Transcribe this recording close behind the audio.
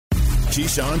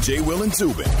Keyshawn, J. Will, and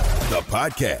Zubin, the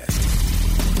podcast.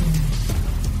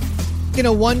 In a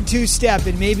 1-2 step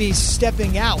and maybe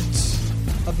stepping out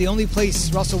of the only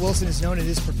place Russell Wilson is known in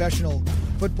his professional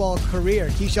football career.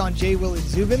 Keyshawn, J. Will, and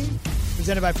Zubin,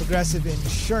 presented by Progressive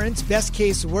Insurance. Best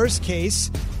case, worst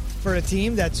case for a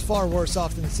team that's far worse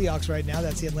off than the Seahawks right now.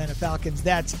 That's the Atlanta Falcons.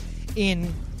 That's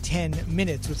in 10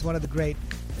 minutes with one of the great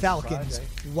Falcons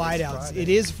wideouts. It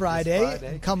is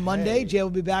Friday. Come Monday, Jay will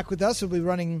be back with us. We'll be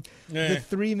running the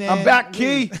three-man. I'm back,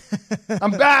 Key. I'm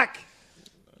back.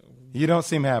 You don't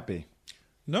seem happy.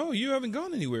 No, you haven't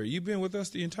gone anywhere. You've been with us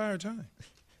the entire time.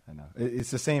 I know.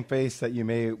 It's the same face that you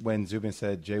made when Zubin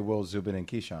said J. Will, Zubin, and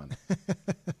Keyshawn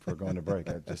for going to break.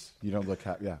 You don't look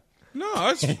happy. Yeah. No,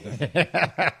 it's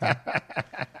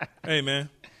hey, man.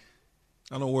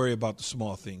 I don't worry about the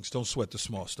small things. Don't sweat the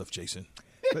small stuff, Jason.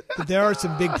 But there are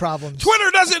some big problems.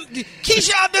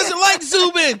 Keyshawn doesn't like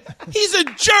Zubin. He's a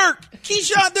jerk.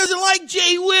 Keyshawn doesn't like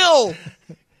J. Will.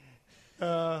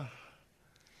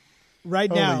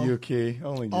 Right now, only you, Key.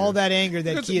 Only you. All that anger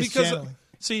that Key is channeling.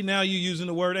 See, now you're using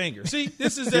the word anger. See,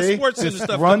 this is that sports center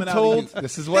stuff run coming told, out of you.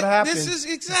 This is what happens. This is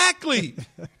exactly.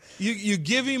 You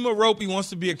give him a rope, he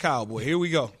wants to be a cowboy. Here we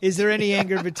go. Is there any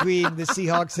anger between the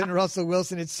Seahawks and Russell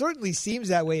Wilson? It certainly seems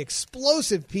that way.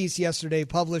 Explosive piece yesterday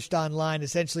published online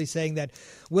essentially saying that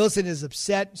Wilson is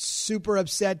upset, super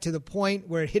upset, to the point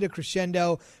where it hit a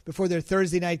crescendo before their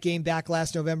Thursday night game back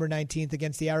last November 19th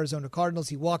against the Arizona Cardinals.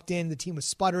 He walked in. The team was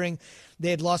sputtering. They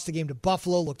had lost the game to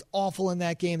Buffalo, looked awful in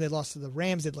that game. They lost to the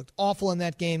Rams. They looked awful in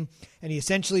that game. And he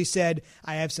essentially said,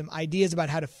 I have some ideas about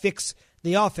how to fix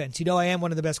the offense. You know, I am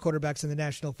one of the best quarterbacks in the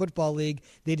National Football League.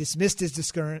 They dismissed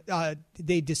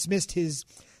his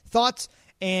thoughts,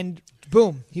 and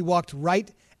boom, he walked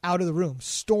right out of the room,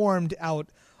 stormed out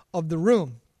of the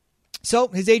room. So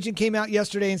his agent came out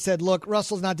yesterday and said, look,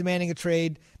 Russell's not demanding a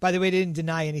trade. By the way, they didn't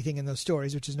deny anything in those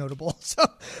stories, which is notable.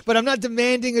 But I'm not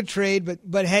demanding a trade.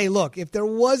 But hey, look, if there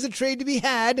was a trade to be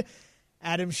had,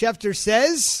 Adam Schefter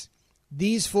says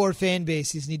these four fan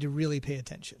bases need to really pay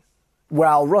attention.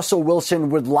 While Russell Wilson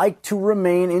would like to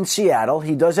remain in Seattle,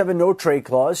 he does have a no-trade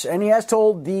clause, and he has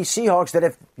told the Seahawks that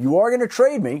if you are going to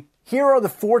trade me, here are the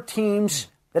four teams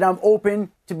that I'm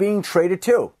open to being traded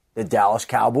to. The Dallas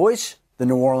Cowboys, the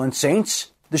New Orleans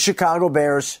Saints, the Chicago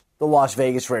Bears, the Las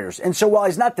Vegas Raiders. And so while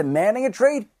he's not demanding a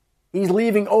trade, he's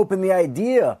leaving open the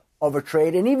idea of a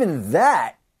trade, and even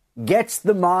that gets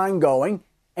the mind going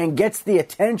and gets the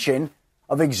attention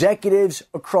of executives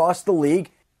across the league.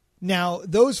 Now,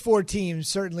 those four teams,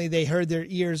 certainly they heard their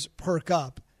ears perk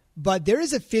up. But there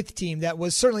is a fifth team that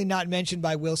was certainly not mentioned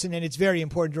by Wilson, and it's very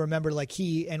important to remember, like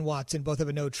he and Watson both have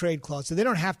a no-trade clause, so they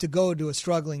don't have to go to a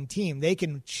struggling team. They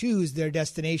can choose their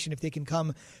destination if they can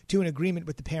come to an agreement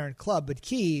with the parent club. But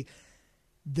Key,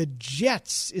 the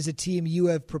Jets is a team you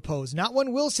have proposed, not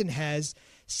one Wilson has.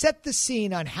 Set the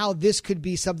scene on how this could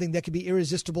be something that could be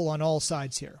irresistible on all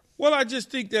sides here. Well, I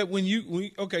just think that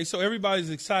so everybody's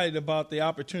excited about the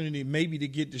opportunity maybe to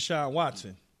get Deshaun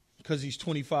Watson because he's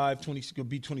 25, could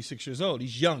be 26 years old.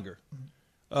 He's younger.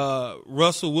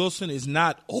 Russell Wilson is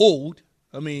not old.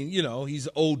 I mean, he's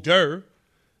older,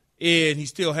 and he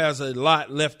still has a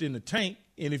lot left in the tank.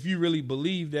 And if you really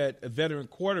believe that a veteran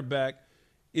quarterback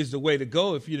is the way to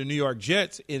go, if you're the New York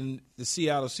Jets and the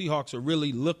Seattle Seahawks are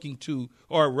really looking to,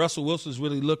 or Russell Wilson's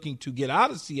really looking to get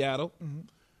out of Seattle,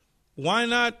 why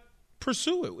not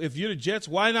pursue it? If you're the Jets,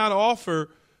 why not offer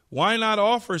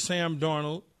Sam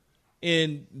Darnold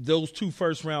and those 2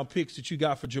 first-round picks that you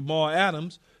got for Jamal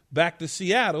Adams back to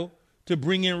Seattle to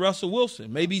bring in Russell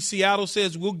Wilson? Maybe Seattle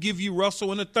says, we'll give you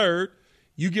Russell in the third.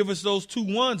 You give us those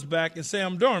 2 ones back and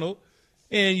Sam Darnold,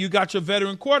 and you got your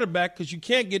veteran quarterback because you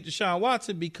can't get Deshaun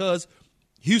Watson because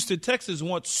Houston, Texas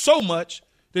wants so much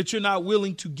that you're not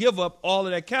willing to give up all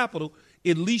of that capital.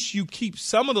 At least you keep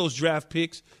some of those draft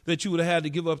picks that you would have had to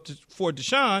give up for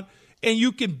Deshaun, and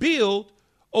you can build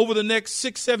over the next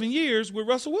 6-7 years with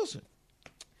Russell Wilson.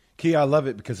 Key, I love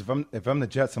it because if I'm the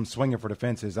Jets, I'm swinging for the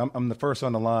fences. I'm the first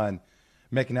on the line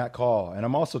making that call, and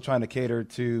I'm also trying to cater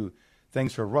to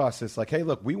things for Russ. It's like, hey,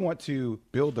 look, we want to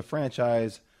build the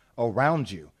franchise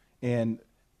around you. And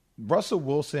Russell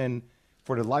Wilson,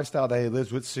 for the lifestyle that he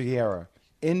lives with Sierra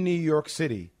in New York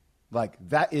City, like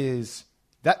that's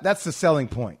the selling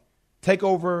point. Take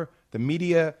over the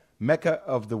media mecca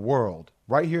of the world.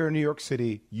 Right here in New York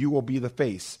City, you will be the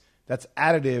face. That's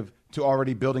additive to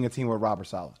already building a team with Robert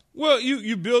Saleh. Well,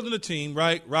 you're building a team,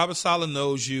 right? Robert Saleh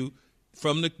knows you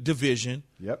from the division.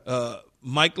 Yep.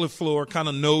 Mike LaFleur kind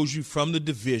of knows you from the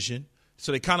division.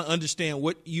 So they kind of understand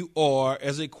what you are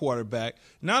as a quarterback.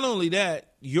 Not only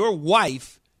that, your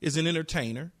wife is an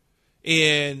entertainer,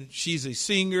 And she's a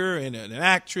singer and an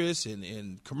actress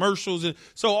and commercials. And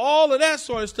so all of that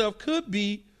sort of stuff could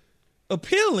be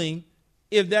appealing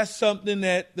if that's something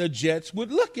that the Jets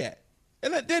would look at.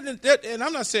 And and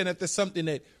I'm not saying that that's something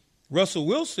that Russell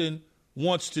Wilson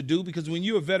wants to do, because when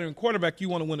you're a veteran quarterback, you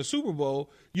want to win a Super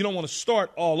Bowl. You don't want to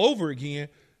start all over again.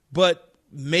 But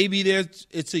maybe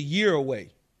it's a year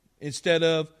away instead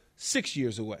of 6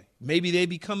 years away. Maybe they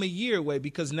become a year away,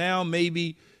 because now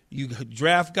maybe you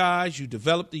draft guys, you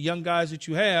develop the young guys that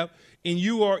you have, and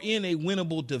you are in a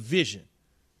winnable division.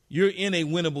 You're in a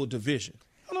winnable division.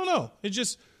 I don't know. It's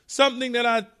just something that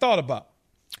I thought about,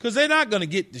 because they're not going to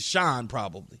get Deshaun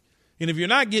probably. And if you're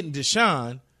not getting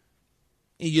Deshaun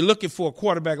and you're looking for a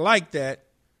quarterback like that,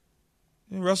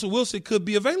 then Russell Wilson could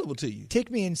be available to you.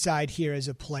 Take me inside here as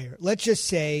a player. Let's just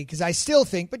say, because I still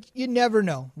think, but you never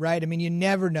know, right? I mean, you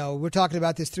never know. We're talking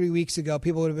about this 3 weeks ago.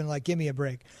 People would have been like, give me a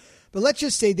break. But let's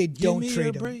just say they don't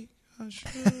trade him. Break.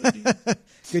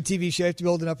 Good TV show. You have to be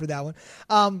old enough for that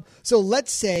one. So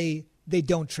let's say they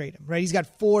don't trade him, right? He's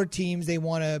got 4 teams they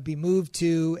want to be moved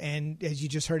to, and as you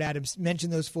just heard Adam mention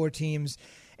those 4 teams,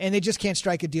 and they just can't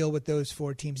strike a deal with those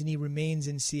 4 teams, and he remains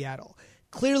in Seattle.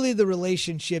 Clearly the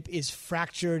relationship is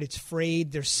fractured, it's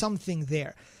frayed, there's something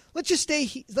there. Let's just say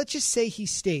he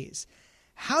stays.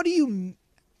 How do you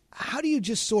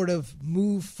just sort of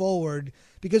move forward?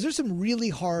 Because there's some really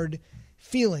hard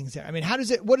feelings there. I mean,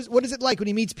 what is it like when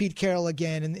he meets Pete Carroll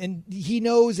again and he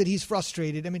knows that he's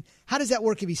frustrated? I mean, how does that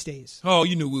work if he stays? Oh,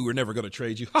 you knew we were never going to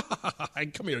trade you.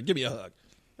 Come here, give me a hug.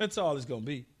 That's all it's going to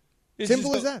be.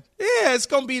 Simple as that. Yeah, it's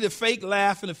going to be the fake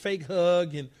laugh and the fake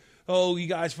hug and, oh, you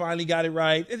guys finally got it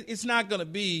right. It's not going to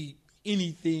be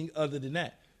anything other than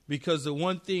that, because the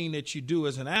one thing that you do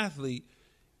as an athlete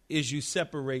is you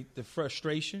separate the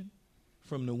frustration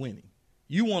from the winning.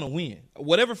 You want to win.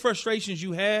 Whatever frustrations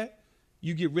you had,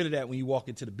 you get rid of that when you walk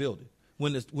into the building.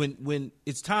 When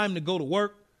it's time to go to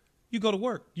work, you go to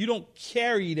work. You don't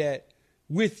carry that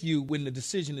with you when the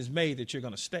decision is made that you're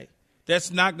going to stay.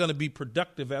 That's not going to be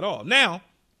productive at all. Now,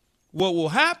 what will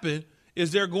happen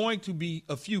is there are going to be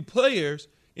a few players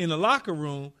in the locker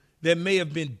room that may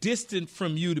have been distant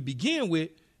from you to begin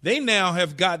with. They now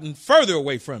have gotten further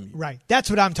away from you. Right. That's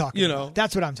what I'm talking about.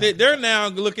 That's what I'm talking about. They're now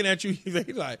looking at you.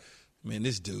 They're like, man,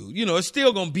 this dude, it's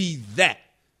still going to be that.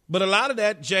 But a lot of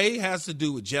that, Jay, has to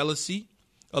do with jealousy.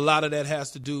 A lot of that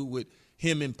has to do with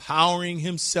him empowering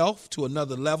himself to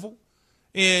another level.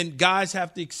 And guys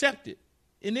have to accept it.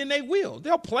 And then they will.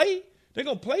 They'll play. They're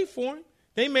going to play for him.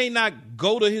 They may not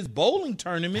go to his bowling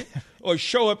tournament or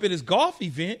show up at his golf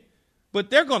event, but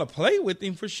they're going to play with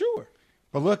him for sure.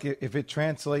 But look,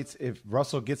 if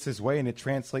Russell gets his way and it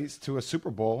translates to a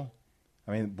Super Bowl,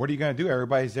 I mean, what are you going to do?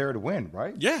 Everybody's there to win,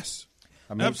 right? Yes.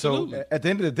 I mean, absolutely. So at the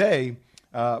end of the day,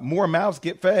 more mouths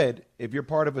get fed if you're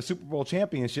part of a Super Bowl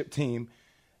championship team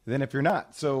than if you're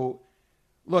not. So,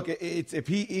 look, if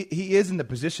he is in the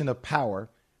position of power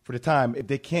for the time, if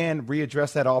they can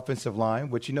readdress that offensive line,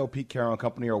 which Pete Carroll and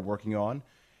company are working on,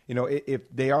 if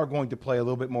they are going to play a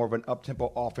little bit more of an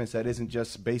up-tempo offense that isn't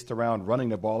just based around running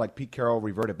the ball like Pete Carroll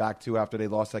reverted back to after they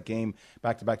lost that game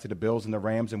back-to-back to the Bills and the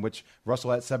Rams, in which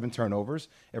Russell had 7 turnovers.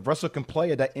 If Russell can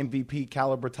play at that MVP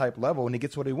caliber type level and he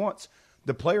gets what he wants,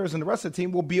 the players and the rest of the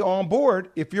team will be on board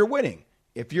if you're winning.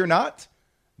 If you're not,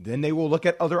 then they will look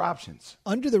at other options.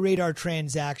 Under the radar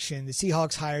transaction, the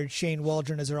Seahawks hired Shane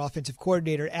Waldron as their offensive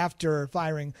coordinator after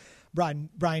firing Brian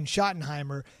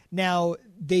Schottenheimer. Now,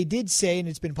 they did say, and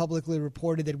it's been publicly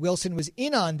reported, that Wilson was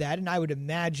in on that, and I would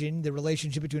imagine the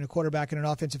relationship between a quarterback and an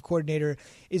offensive coordinator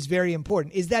is very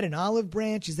important. Is that an olive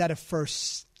branch? Is that a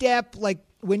first step? Like,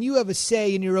 when you have a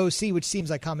say in your OC, which seems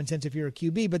like common sense if you're a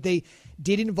QB, but they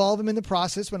did involve him in the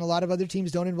process when a lot of other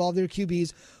teams don't involve their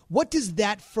QBs. What does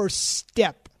that first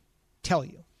step tell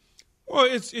you? Well,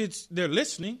 it's they're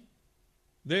listening.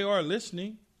 They are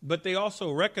listening, but they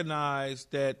also recognize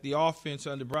that the offense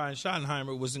under Brian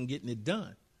Schottenheimer wasn't getting it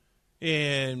done,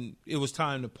 and it was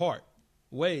time to part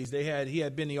ways. He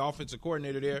had been the offensive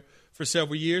coordinator there for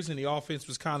several years, and the offense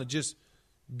was kind of just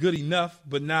good enough,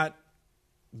 but not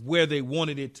where they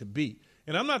wanted it to be.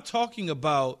 And I'm not talking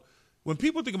about when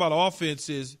people think about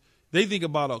offenses, they think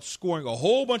about scoring a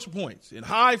whole bunch of points and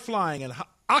high flying and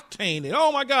octane, and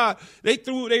oh my God, they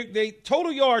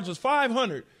total yards was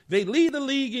 500. They lead the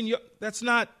league in that's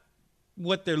not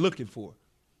what they're looking for.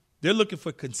 They're looking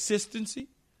for consistency,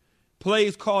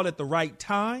 plays called at the right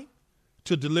time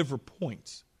to deliver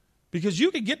points. Because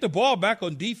you can get the ball back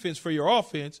on defense for your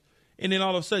offense, and then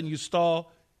all of a sudden you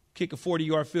stall, kick a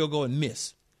 40-yard field goal and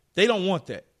miss. They don't want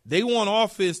that. They want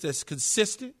offense that's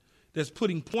consistent, that's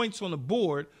putting points on the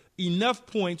board, enough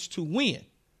points to win.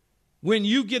 When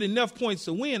you get enough points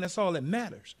to win, that's all that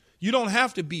matters. You don't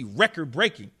have to be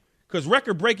record-breaking because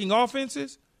record-breaking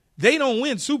offenses, they don't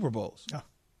win Super Bowls. Oh.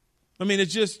 I mean,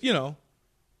 it's just,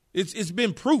 it's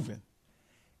been proven.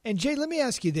 And, Jay, let me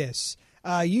ask you this.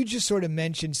 You just sort of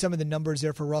mentioned some of the numbers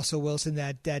there for Russell Wilson,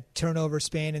 that turnover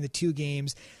span in the 2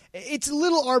 games. It's a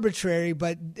little arbitrary,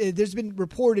 but there's been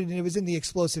reported, and it was in the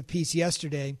explosive piece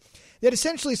yesterday, that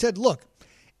essentially said, look,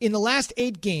 in the last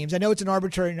 8 games, I know it's an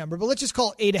arbitrary number, but let's just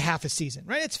call it 8.5 a season,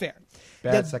 right? It's fair.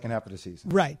 Bad second half of the season.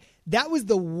 Right. That was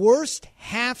the worst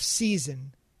half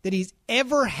season that he's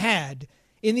ever had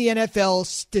in the NFL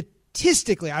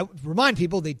statistically. I remind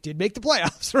people they did make the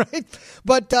playoffs, right?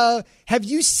 But have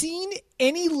you seen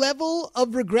any level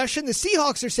of regression? The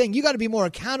Seahawks are saying, you got to be more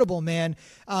accountable, man.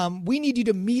 We need you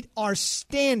to meet our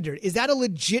standard. Is that a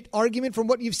legit argument from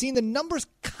what you've seen? The numbers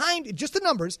kind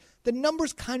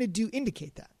of do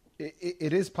indicate that.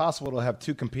 It is possible to have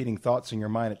 2 competing thoughts in your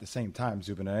mind at the same time,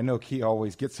 Zubin. And I know Key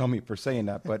always gets on me for saying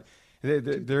that, but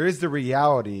there is the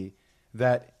reality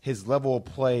that his level of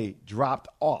play dropped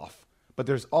off. But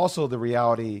there's also the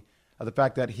reality of the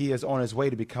fact that he is on his way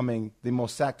to becoming the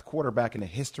most sacked quarterback in the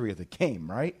history of the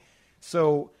game, right?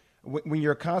 So when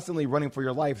you're constantly running for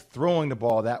your life, throwing the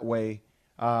ball that way,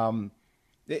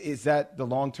 is that the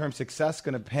long-term success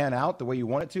going to pan out the way you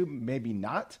want it to? Maybe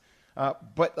not.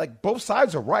 But like both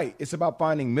sides are right. It's about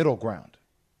finding middle ground.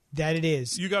 That it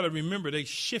is. You got to remember they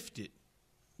shifted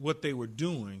what they were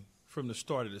doing from the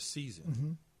start of the season.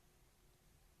 Mm-hmm.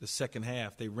 The second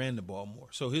half, they ran the ball more.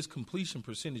 So his completion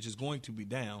percentage is going to be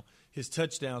down. His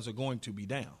touchdowns are going to be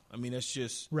down. I mean, that's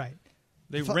just right.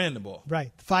 They ran the ball.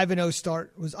 Right. The 5-0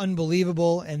 start was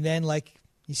unbelievable. And then, like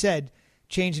you said,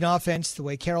 change in offense the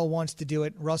way Carroll wants to do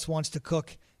it. Russ wants to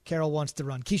cook. Carroll wants to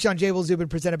run. Keyshawn J. Zubin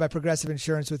presented by Progressive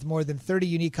Insurance with more than 30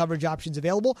 unique coverage options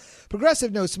available.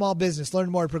 Progressive knows small business.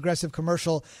 Learn more at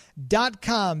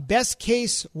progressivecommercial.com. Best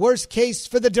case, worst case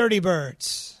for the Dirty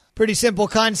Birds. Pretty simple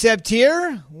concept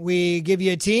here. We give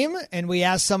you a team, and we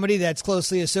ask somebody that's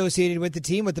closely associated with the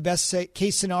team what the best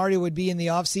case scenario would be in the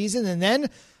offseason. And then,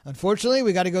 unfortunately,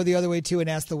 we got to go the other way, too, and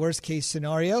ask the worst case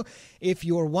scenario. If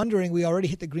you're wondering, we already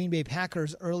hit the Green Bay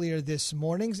Packers earlier this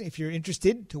morning. If you're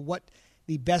interested to what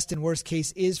the best and worst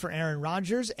case is for Aaron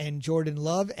Rodgers and Jordan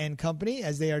Love and company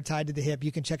as they are tied to the hip,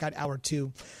 you can check out hour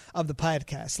 2 of the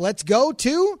podcast. Let's go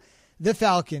to the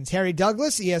Falcons. Harry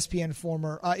Douglas, ESPN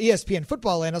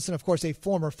football analyst, and of course a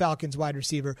former Falcons wide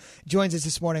receiver, joins us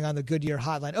this morning on the Goodyear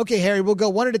Hotline. Okay, Harry, we'll go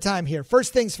one at a time here.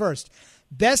 First things first.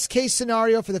 Best case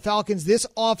scenario for the Falcons this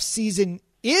offseason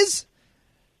is?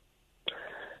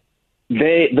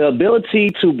 The ability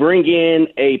to bring in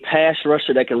a pass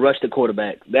rusher that can rush the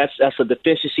quarterback. That's a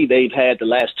deficiency they've had the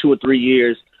last 2 or 3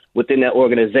 years within that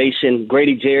organization.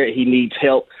 Grady Jarrett, he needs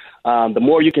help. The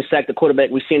more you can sack the quarterback,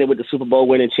 we've seen it with the Super Bowl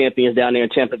winning champions down there in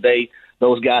Tampa Bay.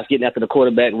 Those guys getting after the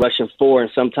quarterback, rushing 4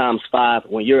 and sometimes 5.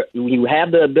 When you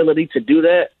have the ability to do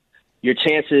that, your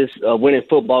chances of winning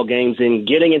football games and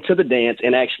getting into the dance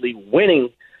and actually winning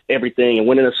everything and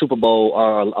winning a Super Bowl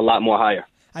are a lot more higher.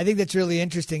 I think that's really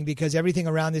interesting because everything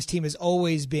around this team has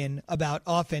always been about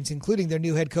offense, including their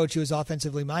new head coach who is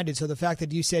offensively minded. So the fact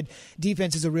that you said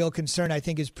defense is a real concern, I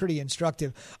think, is pretty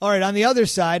instructive. All right, on the other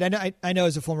side, I know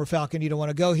as a former Falcon you don't want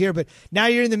to go here, but now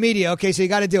you're in the media. Okay, so you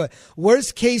got to do it.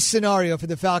 Worst case scenario for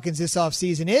the Falcons this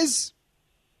offseason is?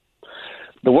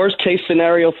 The worst case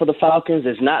scenario for the Falcons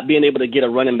is not being able to get a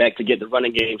running back to get the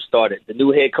running game started. The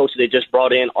new head coach they just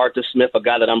brought in, Arthur Smith, a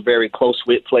guy that I'm very close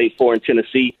with, played for in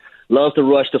Tennessee, loves to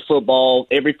rush the football.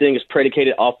 Everything is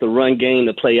predicated off the run game,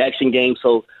 the play-action game.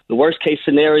 So the worst-case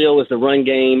scenario is the run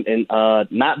game and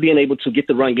not being able to get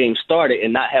the run game started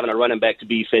and not having a running back to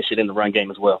be efficient in the run game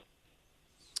as well.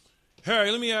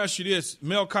 Harry, let me ask you this.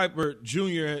 Mel Kiper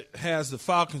Jr. has the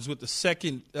Falcons with the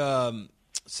second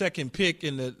pick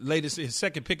in the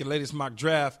latest mock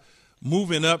draft,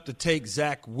 moving up to take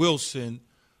Zach Wilson.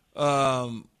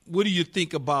 What do you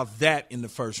think about that in the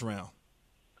first round?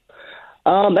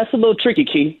 That's a little tricky,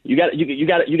 Key. You got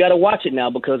to watch it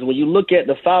now because when you look at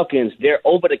the Falcons, they're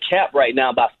over the cap right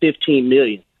now by $15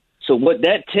 million. So what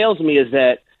that tells me is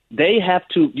that they have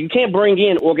to. You can't bring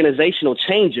in organizational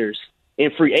changers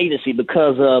in free agency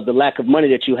because of the lack of money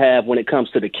that you have when it comes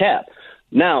to the cap.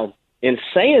 Now, in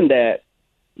saying that,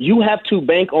 you have to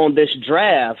bank on this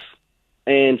draft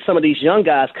and some of these young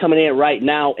guys coming in right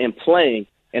now and playing.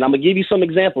 And I'm gonna give you some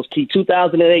examples. Key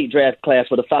 2008 draft class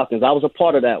for the Falcons. I was a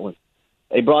part of that one.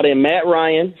 They brought in Matt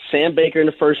Ryan, Sam Baker in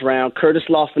the first round, Curtis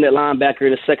Lawson at linebacker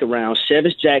in the second round,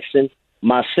 Chevis Jackson,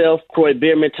 myself, Croy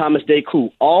Bierman, Thomas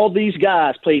Deku. All these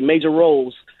guys played major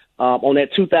roles on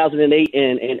that 2008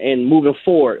 and moving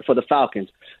forward for the Falcons.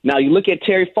 Now, you look at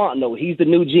Terry Fontenot. He's the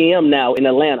new GM now in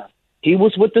Atlanta. He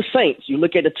was with the Saints. You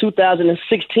look at the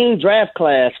 2016 draft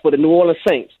class for the New Orleans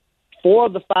Saints. 4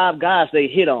 of the 5 guys they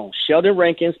hit on: Sheldon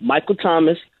Rankins, Michael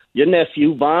Thomas, your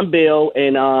nephew, Von Bell,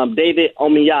 and David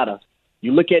Omiyata.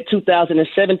 You look at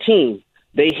 2017,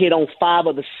 they hit on 5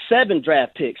 of the 7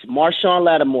 draft picks: Marshawn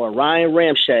Lattimore, Ryan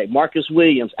Ramczyk, Marcus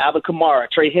Williams, Alvin Kamara,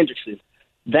 Trey Hendrickson.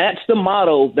 That's the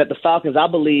model that the Falcons, I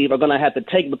believe, are going to have to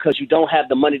take because you don't have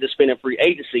the money to spend in free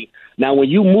agency. Now, when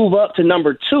you move up to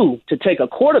number 2 to take a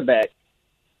quarterback,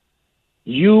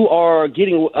 you are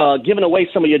giving away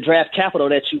some of your draft capital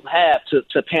that you have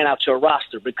to pan out your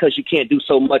roster because you can't do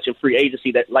so much in free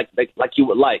agency that like you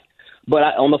would like. But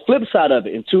on the flip side of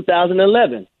it, in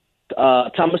 2011,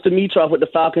 Thomas Dimitroff with the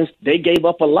Falcons, they gave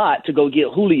up a lot to go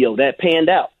get Julio. That panned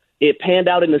out. It panned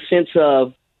out in the sense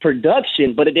of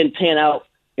production, but it didn't pan out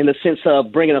in the sense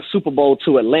of bringing a Super Bowl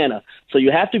to Atlanta. So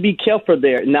you have to be careful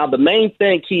there. Now, the main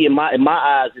thing, Key, in my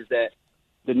eyes, is that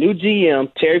the new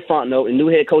GM, Terry Fontenot, and new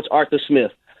head coach Arthur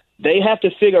Smith, they have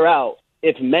to figure out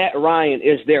if Matt Ryan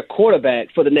is their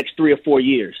quarterback for the next 3 or 4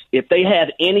 years. If they have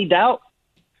any doubt,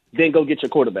 then go get your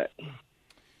quarterback.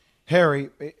 Harry,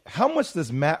 how much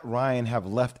does Matt Ryan have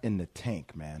left in the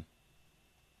tank, man?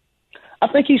 I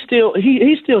think he still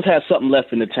has something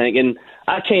left in the tank. And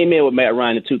I came in with Matt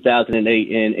Ryan in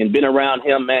 2008 and been around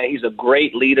him, man. He's a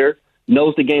great leader,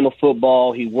 knows the game of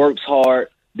football. He works hard,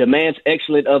 demands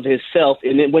excellence of himself.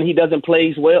 And then when he doesn't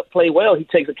play well, he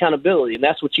takes accountability. And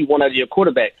that's what you want out of your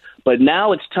quarterback. But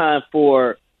now it's time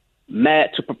for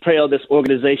Matt to propel this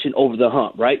organization over the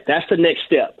hump, right? That's the next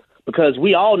step because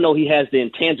we all know he has the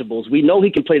intangibles. We know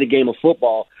he can play the game of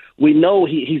football. We know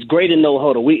he's great in no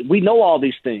huddle. We know all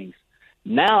these things.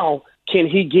 Now, can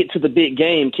he get to the big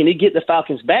game? Can he get the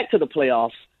Falcons back to the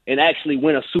playoffs and actually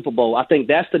win a Super Bowl? I think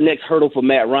that's the next hurdle for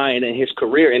Matt Ryan and his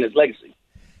career and his legacy.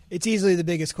 It's easily the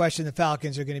biggest question the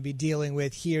Falcons are going to be dealing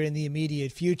with here in the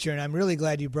immediate future, and I'm really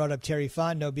glad you brought up Terry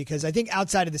Fontenot because I think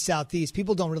outside of the Southeast,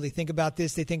 people don't really think about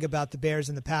this. They think about the Bears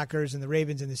and the Packers and the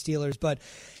Ravens and the Steelers,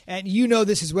 and you know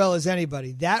this as well as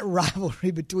anybody, that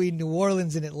rivalry between New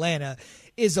Orleans and Atlanta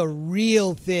is a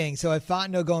real thing. So if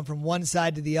Fontenot going from one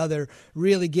side to the other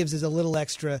really gives us a little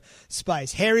extra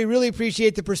spice. Harry, really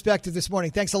appreciate the perspective this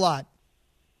morning. Thanks a lot.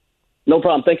 No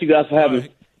problem. Thank you guys for having me.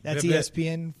 That's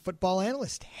ESPN football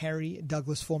analyst Harry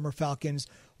Douglas, former Falcons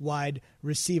wide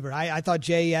receiver. I thought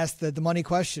Jay asked the money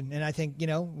question, and I think,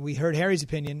 we heard Harry's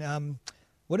opinion.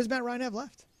 What does Matt Ryan have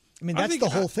left? I mean, that's the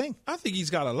whole thing. I think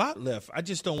he's got a lot left. I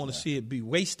just don't want to see it be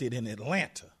wasted in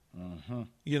Atlanta. Mm-hmm.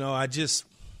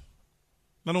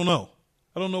 I don't know.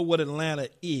 I don't know what Atlanta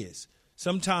is.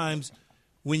 Sometimes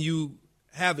when you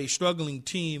have a struggling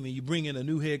team and you bring in a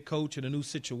new head coach and a new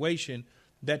situation,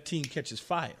 that team catches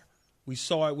fire. We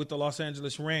saw it with the Los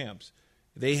Angeles Rams.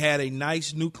 They had a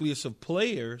nice nucleus of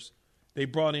players. They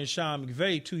brought in Sean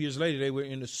McVay. 2 years later, they were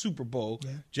in the Super Bowl.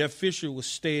 Yeah. Jeff Fisher was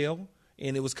stale,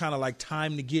 and it was kind of like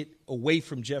time to get away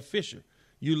from Jeff Fisher.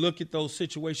 You look at those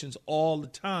situations all the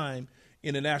time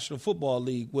in the National Football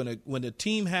League. When a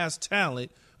team has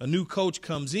talent, a new coach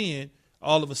comes in,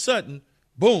 all of a sudden,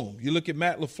 boom. You look at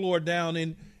Matt LaFleur down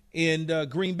in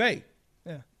Green Bay.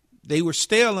 Yeah. They were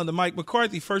stale under Mike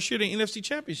McCarthy first year in the NFC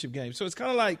Championship game. So it's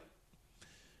kind of like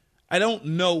I don't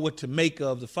know what to make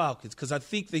of the Falcons because I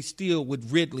think they still with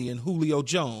Ridley and Julio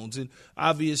Jones and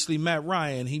obviously Matt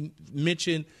Ryan. He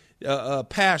mentioned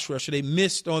pass rusher. They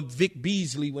missed on Vic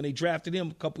Beasley when they drafted him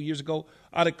a couple years ago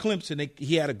out of Clemson.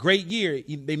 He had a great year.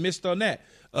 They missed on that.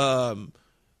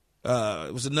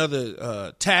 It was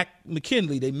another Tack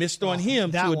McKinley. They missed on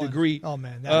him to a degree. Oh,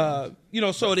 man.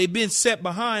 So they've been set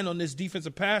behind on this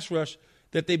defensive pass rush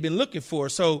that they've been looking for.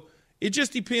 So it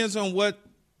just depends on what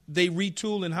they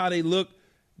retool and how they look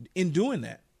in doing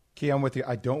that. Key, I'm with you.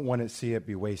 I don't want to see it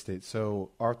be wasted.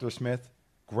 So Arthur Smith,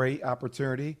 great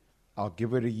opportunity. I'll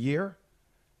give it a year.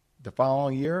 The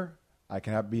following year, I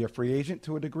can be a free agent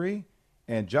to a degree.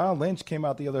 And John Lynch came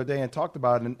out the other day and talked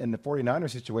about it in the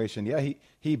 49ers situation. Yeah,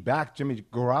 he backed Jimmy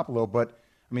Garoppolo, but,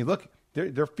 I mean, look,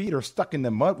 their feet are stuck in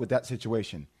the mud with that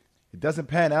situation. It doesn't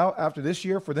pan out after this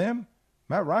year for them.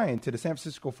 Matt Ryan to the San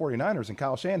Francisco 49ers and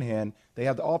Kyle Shanahan, they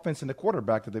have the offense and the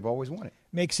quarterback that they've always wanted.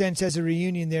 Makes sense as a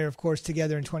reunion there, of course,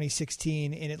 together in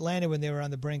 2016 in Atlanta when they were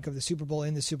on the brink of the Super Bowl,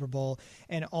 in the Super Bowl,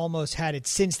 and almost had it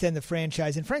since then, the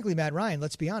franchise. And frankly, Matt Ryan,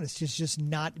 let's be honest, has just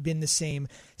not been the same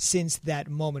since that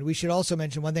moment. We should also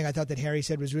mention one thing I thought that Harry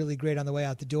said was really great on the way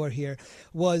out the door here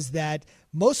was that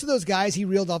most of those guys, he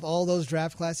reeled off all those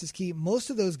draft classes, Key, most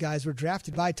of those guys were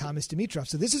drafted by Thomas Dimitroff.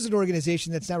 So this is an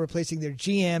organization that's now replacing their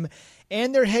GM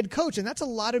and their head coach. And that's a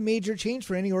lot of major change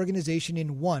for any organization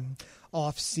in one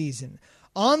off season.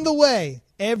 On the way,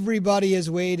 everybody has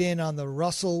weighed in on the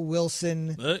Russell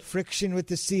Wilson friction with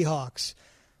the Seahawks.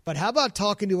 But how about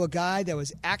talking to a guy that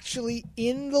was actually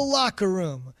in the locker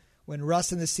room when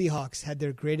Russ and the Seahawks had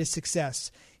their greatest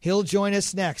success? He'll join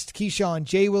us next.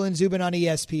 Keyshawn, Will and Zubin on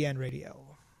ESPN Radio.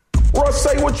 Russ,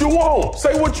 say what you want.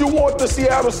 Say what you want the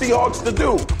Seattle Seahawks to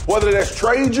do, whether that's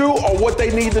trade you or what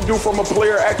they need to do from a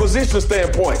player acquisition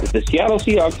standpoint. If the Seattle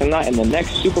Seahawks are not in the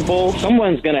next Super Bowl,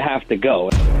 someone's going to have to go.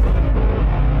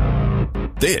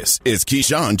 This is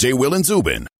Keyshawn, Will and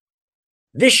Zubin.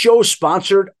 This show is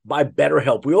sponsored by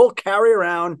BetterHelp. We all carry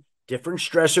around different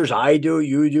stressors. I do,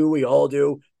 you do, we all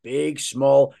do, big,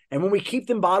 small. And when we keep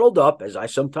them bottled up, as I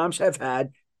sometimes have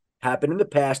had happen in the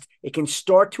past, it can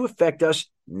start to affect us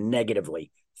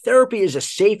negatively. Therapy is a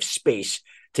safe space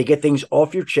to get things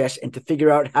off your chest and to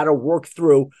figure out how to work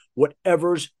through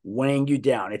whatever's weighing you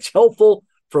down. It's helpful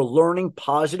for learning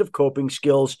positive coping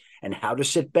skills and how to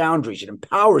set boundaries. It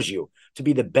empowers you to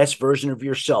be the best version of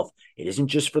yourself. It isn't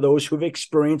just for those who have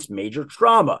experienced major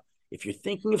trauma. If you're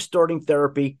thinking of starting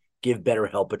therapy, give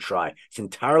BetterHelp a try. It's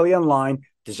entirely online,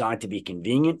 designed to be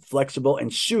convenient, flexible,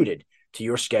 and suited to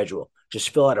your schedule. Just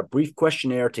fill out a brief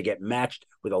questionnaire to get matched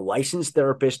with a licensed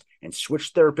therapist and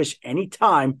switch therapists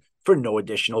anytime for no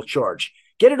additional charge.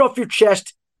 Get it off your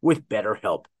chest with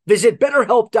BetterHelp. Visit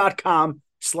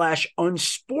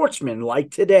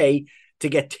BetterHelp.com/unsportsmanlike today to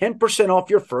get 10% off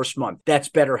your first month. That's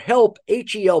BetterHelp,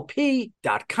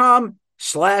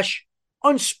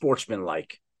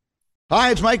 HELP.com/unsportsmanlike.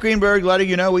 Hi, it's Mike Greenberg letting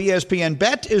you know ESPN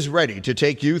Bet is ready to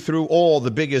take you through all the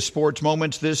biggest sports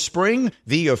moments this spring.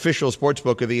 The official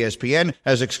sportsbook of ESPN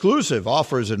has exclusive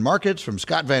offers and markets from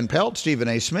Scott Van Pelt, Stephen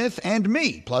A. Smith, and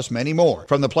me, plus many more.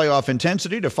 From the playoff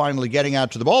intensity to finally getting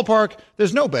out to the ballpark,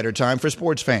 there's no better time for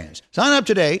sports fans. Sign up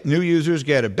today. New users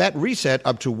get a bet reset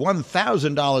up to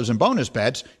 $1,000 in bonus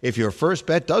bets if your first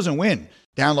bet doesn't win.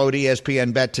 Download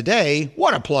ESPN Bet today.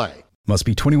 What a play. Must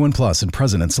be 21 plus and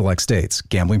present in select states.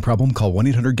 Gambling problem? Call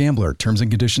 1-800-GAMBLER. Terms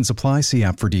and conditions apply. See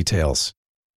app for details.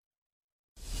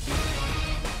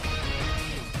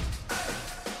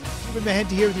 Zubin Mehenti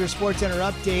here with your SportsCenter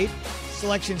update.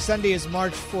 Selection Sunday is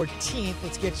March 14th.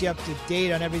 Let's get you up to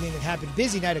date on everything that happened.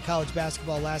 Busy night of college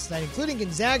basketball last night, including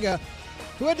Gonzaga,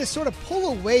 who had to sort of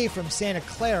pull away from Santa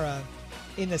Clara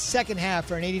in the second half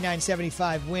for an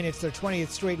 89-75 win. It's their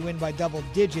 20th straight win by double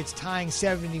digits, tying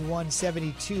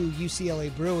 71-72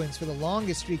 UCLA Bruins for the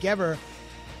longest streak ever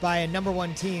by a number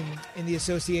one team in the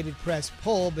Associated Press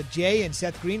poll. But Jay and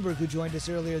Seth Greenberg, who joined us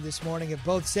earlier this morning, have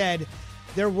both said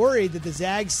they're worried that the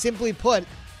Zags, simply put,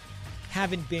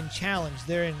 haven't been challenged.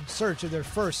 They're in search of their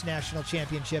first national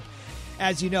championship.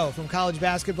 As you know, from college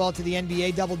basketball to the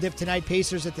NBA, double dip tonight,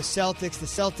 Pacers at the Celtics. The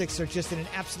Celtics are just in an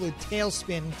absolute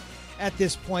tailspin at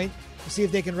this point. We'll see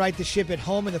if they can right the ship at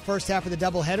home in the first half of the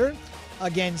doubleheader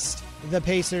against the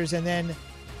Pacers. And then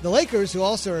the Lakers, who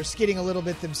also are skidding a little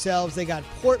bit themselves, they got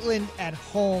Portland at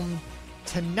home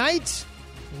tonight.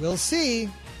 We'll see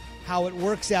how it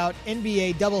works out.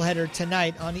 NBA doubleheader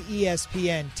tonight on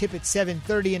ESPN. Tip at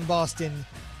 7:30 in Boston,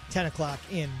 10 o'clock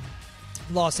in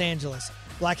Los Angeles.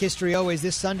 Black History Always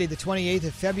this Sunday, the 28th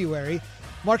of February.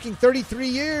 Marking 33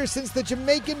 years since the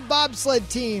Jamaican bobsled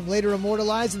team, later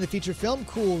immortalized in the feature film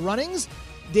Cool Runnings,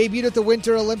 debuted at the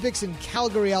Winter Olympics in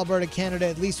Calgary, Alberta, Canada.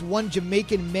 At least one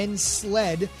Jamaican men's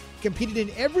sled competed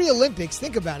in every Olympics.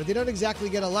 Think about it. They don't exactly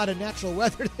get a lot of natural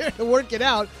weather there to work it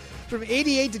out. From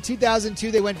 88 to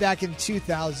 2002, they went back in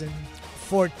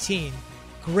 2014.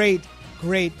 Great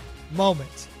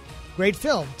moment. Great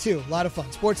film, too. A lot of fun.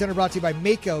 SportsCenter brought to you by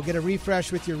Mako. Get a refresh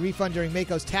with your refund during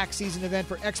Mako's tax season event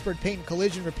for expert paint and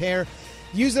collision repair.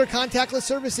 Use their contactless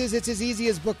services. It's as easy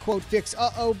as book, quote, fix.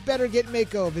 Better get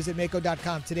Mako. Visit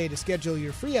Mako.com today to schedule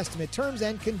your free estimate. Terms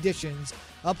and conditions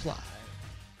apply.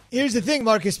 Here's the thing,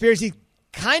 Marcus Spears. He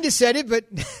kind of said it, but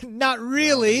not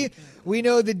really. We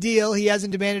know the deal. He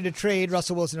hasn't demanded a trade.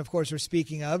 Russell Wilson, of course, we're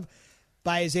speaking of,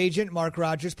 by his agent, Mark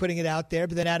Rogers, putting it out there.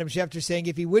 But then Adam Schefter saying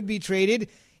if he would be traded,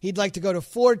 he'd like to go to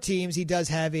 4 teams. He does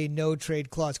have a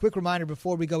no-trade clause. Quick reminder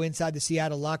before we go inside the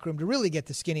Seattle locker room to really get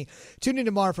the skinny. Tune in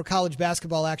tomorrow for college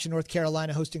basketball action. North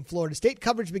Carolina hosting Florida State.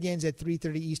 Coverage begins at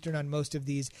 3:30 Eastern on most of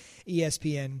these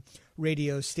ESPN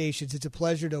radio stations. It's a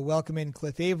pleasure to welcome in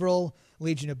Cliff Avril,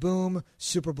 Legion of Boom,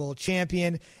 Super Bowl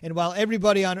champion. And while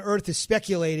everybody on earth is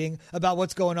speculating about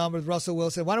what's going on with Russell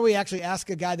Wilson, why don't we actually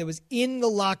ask a guy that was in the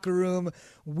locker room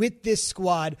with this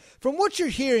squad? From what you're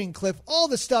hearing, Cliff, all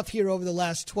the stuff here over the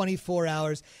last 24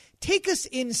 hours, take us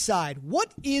inside.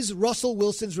 What is Russell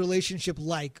Wilson's relationship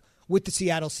like with the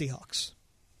Seattle Seahawks?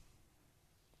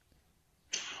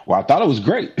 Well, I thought it was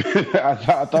great. I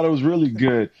thought it was really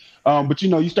good. But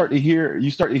you start to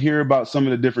hear about some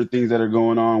of the different things that are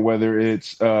going on, whether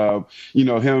it's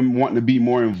him wanting to be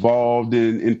more involved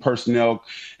in personnel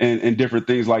and different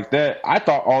things like that. I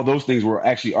thought all those things were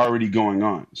actually already going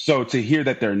on. So to hear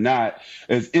that they're not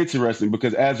is interesting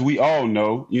because as we all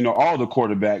know, all the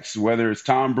quarterbacks, whether it's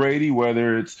Tom Brady,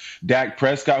 whether it's Dak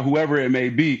Prescott, whoever it may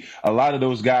be, a lot of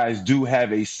those guys do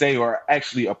have a say or are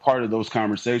actually a part of those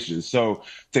conversations. So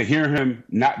to hear him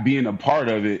not being a part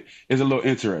of it is a little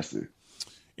interesting.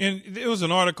 And there was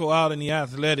an article out in The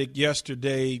Athletic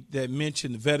yesterday that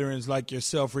mentioned veterans like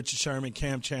yourself, Richard Sherman,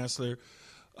 Cam Chancellor,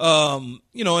 and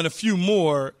a few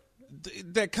more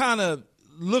that kind of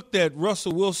looked at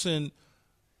Russell Wilson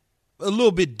a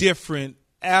little bit different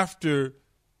after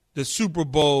the Super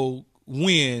Bowl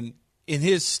win in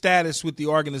his status with the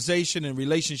organization and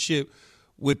relationship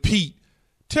with Pete.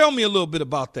 Tell me a little bit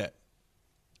about that.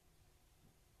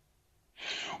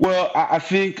 Well, I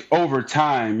think over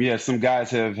time, yes, some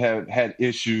guys have had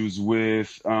issues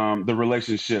with the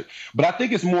relationship. But I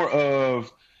think it's more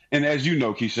of, and as you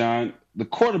know, Keyshawn, the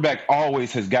quarterback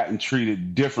always has gotten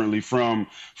treated differently from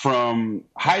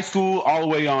high school all the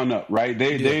way on up, right?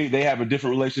 They have a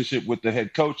different relationship with the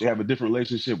head coach. They have a different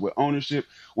relationship with ownership,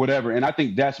 whatever. And I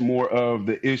think that's more of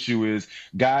the issue is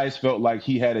guys felt like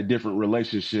he had a different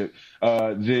relationship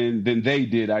than they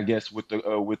did, I guess, with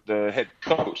the head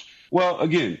coach. Well,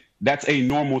 again, that's a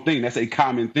normal thing. That's a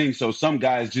common thing. So some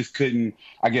guys just couldn't,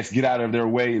 I guess, get out of their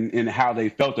way in how they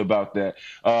felt about that.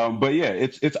 But yeah,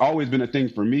 it's always been a thing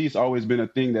for me. It's always been a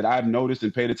thing that I've noticed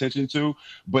and paid attention to,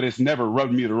 but it's never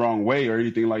rubbed me the wrong way or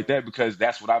anything like that because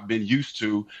that's what I've been used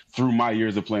to through my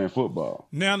years of playing football.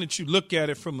 Now that you look at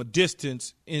it from a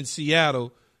distance in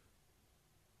Seattle,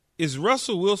 is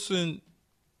Russell Wilson,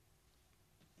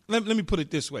 let me put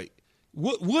it this way.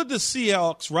 Would the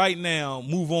Seahawks right now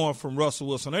move on from Russell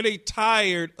Wilson? Are they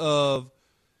tired of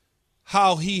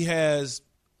how he has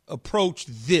approached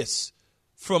this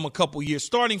from a couple years,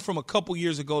 starting from a couple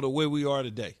years ago to where we are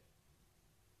today?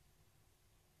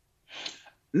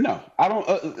 No, I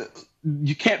don't.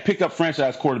 You can't pick up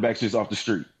franchise quarterbacks just off the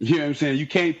street. You know what I'm saying? You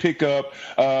can't pick up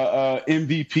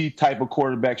MVP type of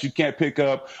quarterbacks. You can't pick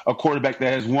up a quarterback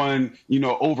that has won,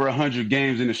 over 100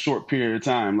 games in a short period of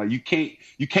time. Like you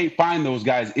can't find those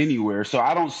guys anywhere. So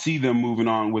I don't see them moving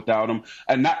on without him,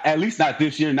 and at least not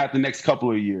this year, not the next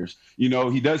couple of years.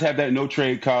 He does have that no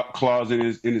trade clause in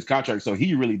his contract, so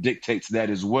he really dictates that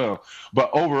as well.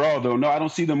 But overall, though, no, I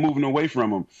don't see them moving away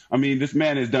from him. I mean, this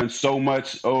man has done so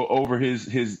much over his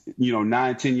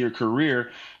 9-10 year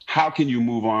career. How can you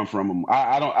move on from him?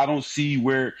 I don't see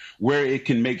where it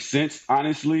can make sense,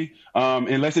 honestly,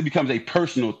 unless it becomes a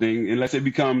personal thing, unless it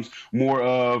becomes more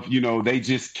of, they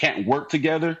just can't work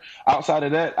together. Outside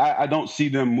of that, I don't see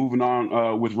them moving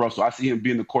on with Russell. I see him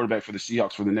being the quarterback for the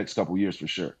Seahawks for the next couple of years for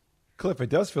sure. Cliff,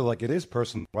 it does feel like it is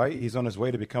personal, right? He's on his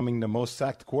way to becoming the most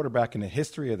sacked quarterback in the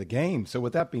history of the game. So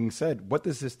with that being said, what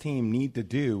does this team need to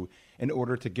do in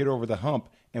order to get over the hump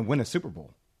and win a Super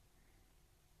Bowl?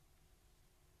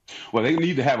 Well, they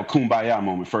need to have a kumbaya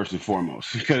moment first and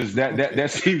foremost, because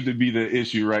that seems to be the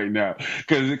issue right now.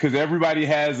 Because everybody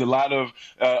has a lot of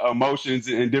emotions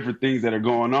and different things that are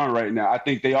going on right now. I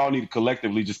think they all need to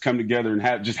collectively just come together and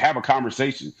have a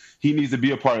conversation. He needs to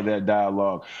be a part of that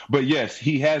dialogue. But yes,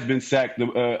 he has been sacked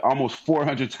almost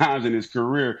 400 times in his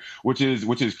career, which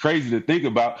is crazy to think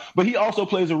about. But he also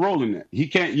plays a role in that. He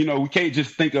can't, we can't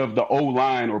just think of the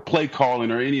O-line or play calling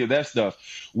or any of that stuff.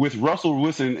 With Russell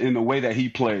Wilson in the way that he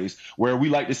plays, where we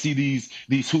like to see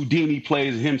these Houdini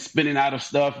plays, him spinning out of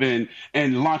stuff and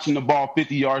launching the ball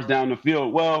 50 yards down the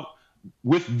field. Well,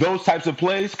 with those types of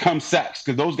plays come sacks,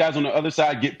 because those guys on the other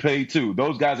side get paid too.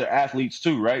 Those guys are athletes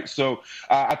too, right? So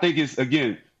I think it's,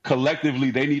 again,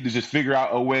 collectively, they need to just figure out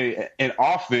a way, an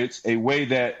offense, a way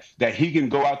that he can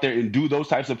go out there and do those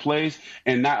types of plays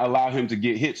and not allow him to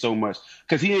get hit so much,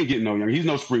 because he ain't getting no younger. He's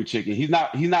no spring chicken. He's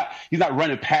not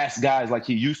running past guys like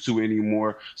he used to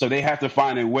anymore. So they have to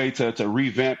find a way to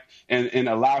revamp and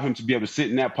allow him to be able to sit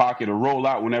in that pocket or roll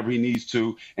out whenever he needs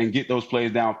to and get those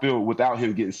plays downfield without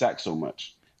him getting sacked so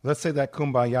much. Let's say that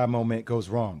kumbaya moment goes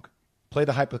wrong. Play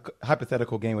the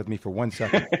hypothetical game with me for 1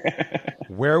 second.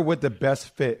 Where would the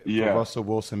best fit for Russell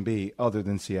Wilson be other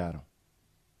than Seattle?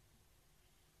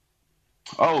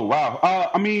 Oh, wow.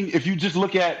 I mean, if you just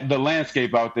look at the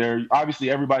landscape out there, obviously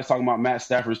everybody's talking about Matt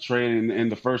Stafford's trade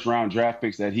and the first-round draft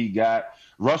picks that he got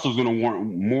Russell's going to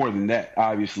want more than that,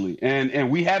 obviously. And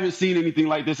we haven't seen anything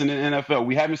like this in the NFL.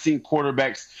 We haven't seen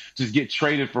quarterbacks just get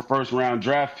traded for first-round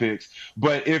draft picks.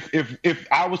 But if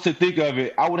I was to think of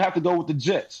it, I would have to go with the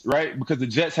Jets, right? Because the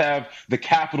Jets have the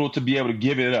capital to be able to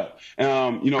give it up.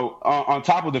 On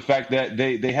top of the fact that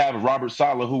they have Robert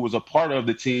Saleh, who was a part of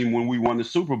the team when we won the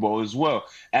Super Bowl as well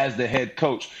as the head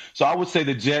coach. So I would say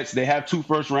the Jets, they have 2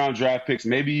 first-round draft picks,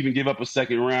 maybe even give up a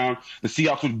second round. The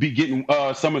Seahawks would be getting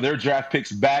some of their draft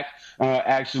picks back,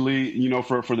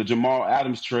 for the Jamal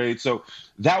Adams trade. So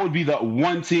that would be the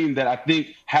one team that I think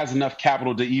has enough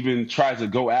capital to even try to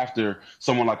go after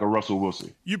someone like a Russell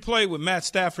Wilson. You played with Matt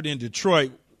Stafford in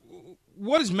Detroit.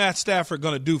 What is Matt Stafford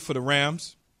going to do for the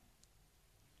Rams?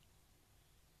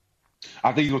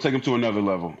 I think he's going to take him to another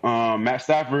level. Matt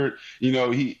Stafford,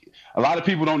 a lot of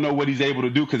people don't know what he's able to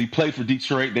do because he played for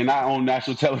Detroit. They're not on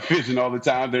national television all the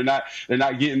time. They're not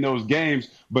getting those games.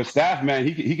 But Staff, man,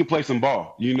 he can play some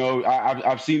ball.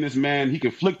 I've seen this man. He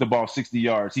can flick the ball 60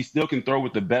 yards. He still can throw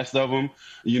with the best of them.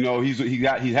 He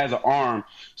has an arm.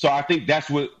 So I think that's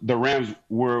what the Rams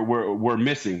were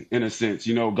missing in a sense.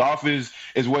 Goff is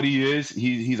what he is.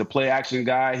 He's a play action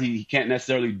guy. He can't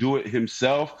necessarily do it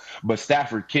himself, but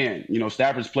Stafford can.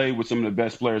 Stafford's played with some of the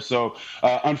best players. So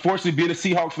unfortunately, being a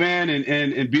Seahawks fan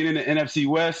and being in the NFC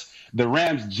West, the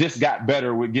Rams just got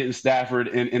better with getting Stafford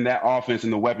in that offense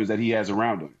and the weapons that he has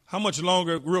around him. How much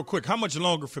longer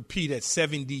for Pete at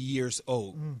 70 years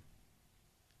old?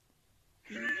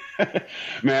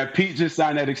 Man, Pete just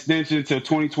signed that extension till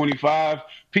 2025.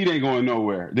 Pete ain't going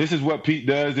nowhere. This is what Pete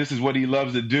does. This is what he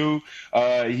loves to do.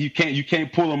 You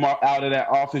can't pull him out of that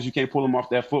offense. You can't pull him off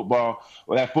that football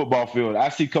field. I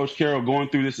see Coach Carroll going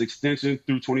through this extension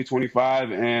through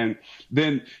 2025, and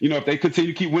then if they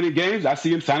continue to keep winning games, I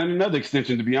see him signing another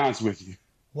extension. To be honest with you.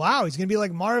 Wow, he's going to be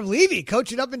like Marv Levy,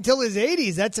 coaching up until his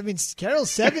 80s. Carroll's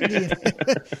 70.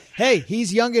 Hey,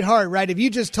 he's young at heart, right? If you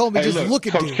just told me, look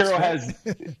at Coach Carroll has.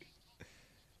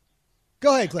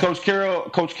 Go ahead, Clay.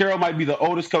 Coach Carroll might be the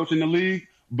oldest coach in the league,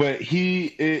 but he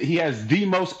has the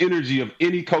most energy of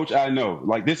any coach I know.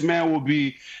 Like, this man will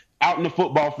be out in the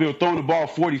football field, throwing the ball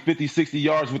 40, 50, 60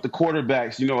 yards with the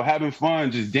quarterbacks, having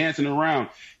fun, just dancing around.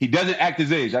 He doesn't act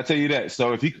his age, I tell you that.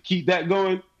 So if he could keep that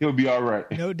going, he'll be all right.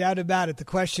 No doubt about it. The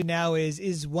question now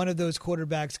is one of those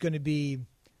quarterbacks going to be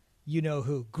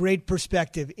who? Great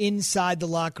perspective inside the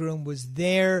locker room, was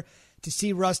there to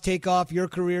see Russ take off. Your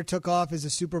career took off as a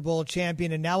Super Bowl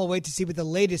champion, and now we'll wait to see what the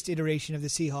latest iteration of the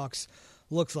Seahawks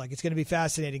looks like. It's going to be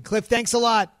fascinating. Cliff, thanks a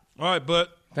lot. All right, bud.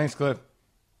 Thanks, Cliff.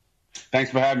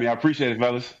 Thanks for having me. I appreciate it,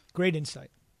 fellas. Great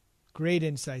insight. Great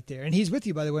insight there. And he's with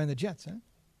you, by the way, on the Jets, huh?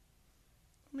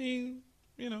 I mean,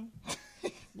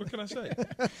 what can I say?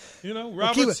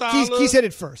 Robert Saleh. He said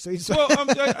it first. So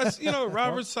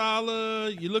Robert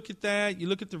Saleh, you look at that. You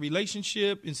look at the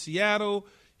relationship in Seattle.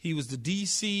 He was the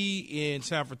DC in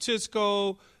San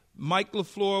Francisco. Mike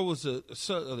LaFleur was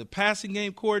the passing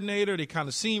game coordinator. They kind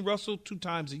of seen Russell 2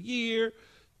 times a year.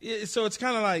 So it's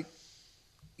kind of like,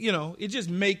 it just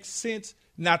makes sense.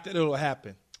 Not that it'll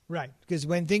happen. Right, because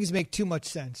when things make too much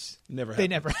sense, they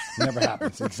never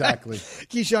happens. Exactly.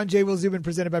 Keyshawn, J. Will Zubin,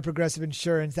 presented by Progressive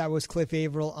Insurance. That was Cliff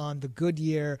Avril on the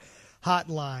Goodyear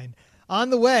Hotline. On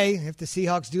the way, if the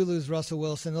Seahawks do lose Russell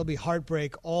Wilson, there'll be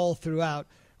heartbreak all throughout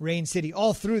Rain City,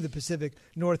 all through the Pacific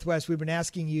Northwest. We've been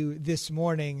asking you this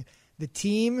morning, the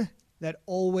team that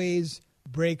always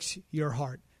breaks your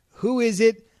heart. Who is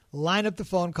it? Line up the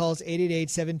phone calls,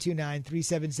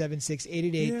 888-729-3776,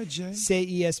 888-SAY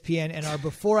ESPN. And our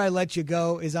Before I Let You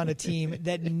Go is on a team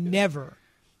that never,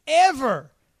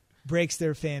 ever breaks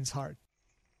their fans' heart.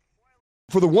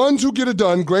 For the ones who get it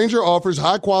done, Grainger offers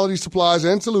high-quality supplies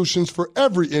and solutions for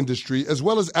every industry, as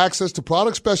well as access to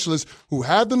product specialists who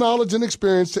have the knowledge and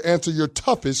experience to answer your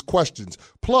toughest questions.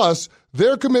 Plus,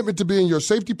 their commitment to being your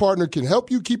safety partner can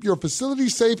help you keep your facility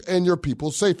safe and your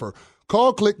people safer.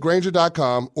 Call, click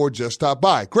Grainger.com, or just stop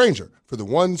by. Grainger, for the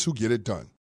ones who get it done.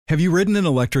 Have you ridden an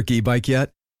electric e-bike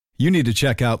yet? You need to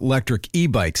check out Electric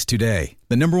E-Bikes today,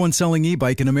 the #1 selling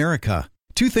e-bike in America.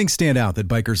 2 things stand out that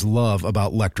bikers love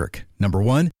about Electric. Number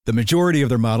 1, the majority of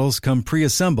their models come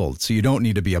pre-assembled, so you don't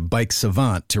need to be a bike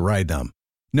savant to ride them.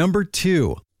 Number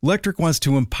 2, Electric wants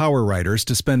to empower riders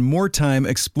to spend more time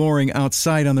exploring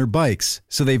outside on their bikes,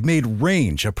 so they've made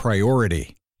range a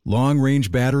priority.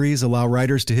 Long-range batteries allow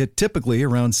riders to hit typically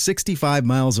around 65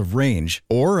 miles of range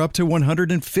or up to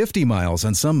 150 miles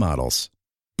on some models.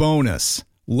 Bonus,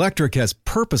 Electric has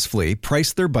purposefully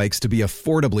priced their bikes to be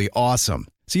affordably awesome,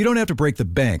 so you don't have to break the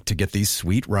bank to get these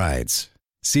sweet rides.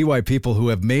 See why people who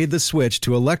have made the switch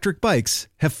to electric bikes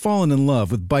have fallen in love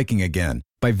with biking again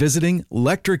by visiting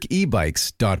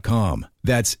lectricebikes.com.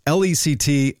 That's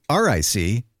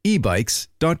LECTRIC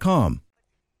ebikes.com.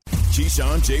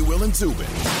 Keyshawn, J. Will, and Zubin,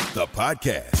 the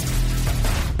podcast.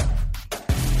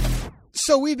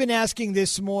 So we've been asking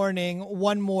this morning,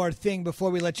 one more thing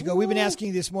before we let you go. We've been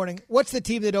asking this morning, what's the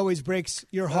team that always breaks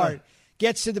your heart?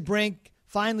 Gets to the brink,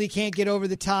 finally can't get over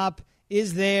the top,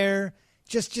 is there,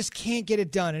 just can't get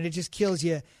it done, and it just kills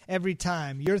you every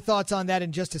time. Your thoughts on that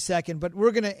in just a second, but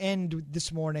we're going to end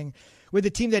this morning with a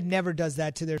team that never does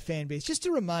that to their fan base. Just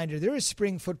a reminder, there is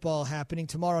spring football happening.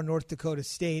 Tomorrow, North Dakota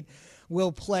State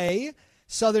will play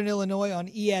Southern Illinois on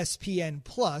ESPN+.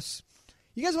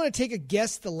 You guys want to take a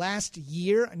guess the last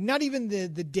year, not even the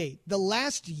date, the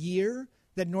last year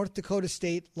that North Dakota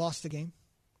State lost a game?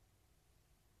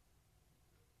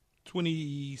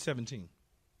 2017.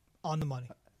 On the money.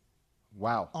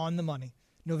 Wow. On the money.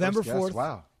 November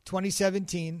 4th,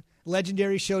 2017,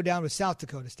 legendary showdown with South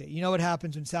Dakota State. You know what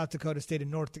happens when South Dakota State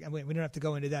and North Dakota – we don't have to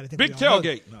go into that. I think big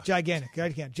tailgate. No.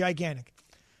 Gigantic.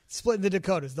 Splitting the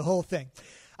Dakotas, the whole thing.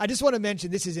 I just want to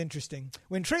mention, this is interesting.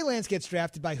 When Trey Lance gets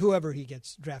drafted by whoever he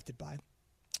gets drafted by,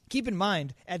 keep in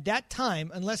mind, at that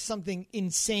time, unless something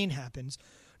insane happens,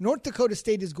 North Dakota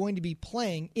State is going to be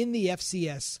playing in the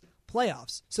FCS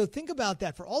playoffs. So think about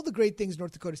that. For all the great things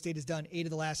North Dakota State has done, 8 of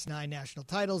the last 9 national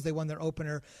titles, they won their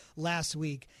opener last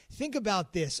week. Think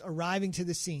about this, arriving to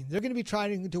the scene. They're going to be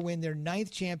trying to win their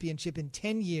 9th championship in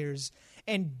 10 years,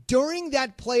 and during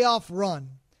that playoff run,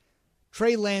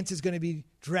 Trey Lance is going to be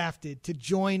drafted to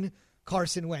join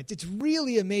Carson Wentz. It's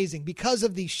really amazing. Because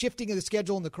of the shifting of the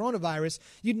schedule and the coronavirus,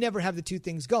 you'd never have the two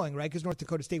things going, right? Because North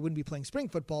Dakota State wouldn't be playing spring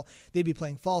football. They'd be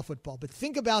playing fall football. But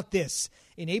think about this.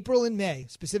 In April and May,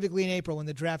 specifically in April when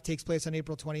the draft takes place on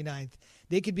April 29th,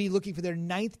 they could be looking for their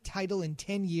 9th title in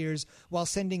 10 years while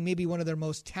sending maybe one of their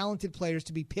most talented players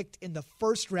to be picked in the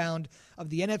first round of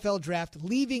the NFL draft,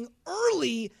 leaving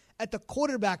early at the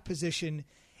quarterback position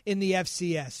in the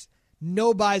FCS.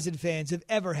 No Bison fans have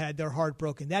ever had their heart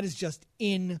broken. That is just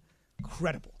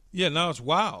incredible. Yeah, now it's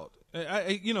wild.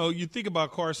 You think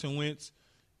about Carson Wentz,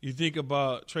 you think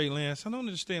about Trey Lance. I don't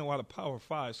understand why the Power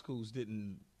 5 schools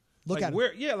didn't look at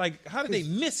where. Yeah, how did they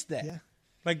miss that? Yeah.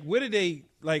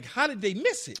 How did they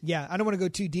miss it? Yeah, I don't want to go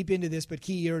too deep into this, but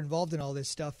Key, you're involved in all this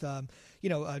stuff.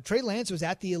 Trey Lance was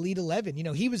at the Elite 11.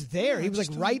 He was there. He was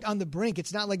right on the brink.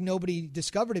 It's not like nobody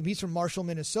discovered him. He's from Marshall,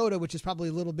 Minnesota, which is probably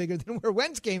a little bigger than where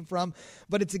Wentz came from.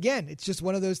 But it's just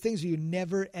one of those things where you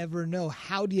never, ever know.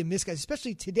 How do you miss guys?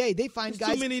 Especially today. They find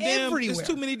guys everywhere. There's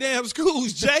too many damn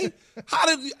schools, Jay. He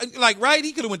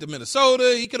could have went to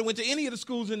Minnesota. He could have went to any of the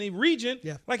schools in the region.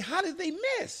 Yeah. How did they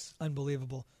miss?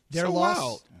 Unbelievable. Their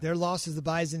loss is the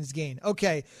Bison's gain.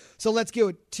 Okay, so let's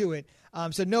get to it.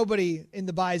 So nobody in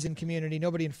the Bison community,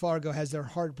 nobody in Fargo has their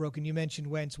heart broken. You mentioned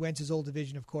Wentz. Wentz's old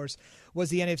division, of course, was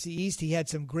the NFC East. He had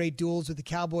some great duels with the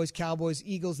Cowboys,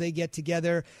 Eagles. They get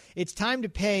together. It's time to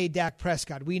pay Dak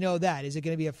Prescott. We know that. Is it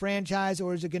going to be a franchise,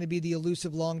 or is it going to be the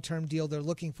elusive long-term deal they're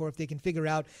looking for if they can figure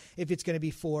out if it's going to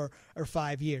be 4 or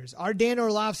 5 years? Our Dan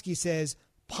Orlovsky says,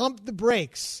 pump the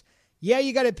brakes. Yeah,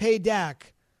 you got to pay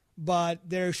Dak, but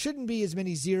there shouldn't be as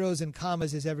many zeros and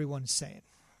commas as everyone's saying.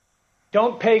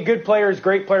 Don't pay good players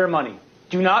great player money.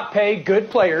 Do not pay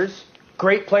good players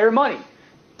great player money.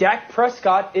 Dak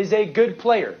Prescott is a good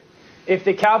player. If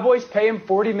the Cowboys pay him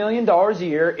 $40 million a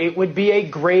year, it would be a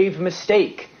grave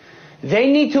mistake.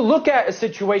 They need to look at a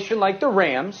situation like the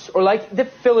Rams or like the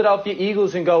Philadelphia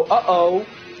Eagles and go, uh-oh,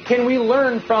 can we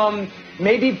learn from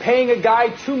maybe paying a guy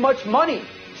too much money,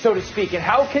 so to speak? And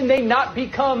how can they not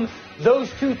become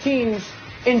those two teams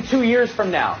in 2 years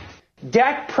from now?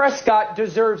 Dak Prescott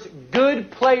deserves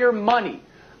good player money.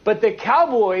 But the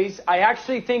Cowboys, I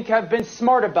actually think, have been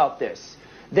smart about this.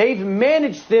 They've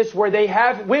managed this where they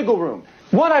have wiggle room.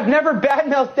 One, I've never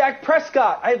badmouthed Dak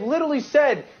Prescott. I've literally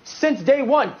said since day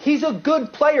one, he's a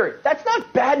good player. That's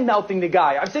not badmouthing the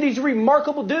guy. I've said he's a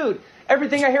remarkable dude.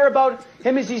 Everything I hear about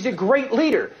him is he's a great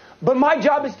leader. But my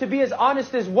job is to be as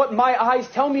honest as what my eyes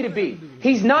tell me to be.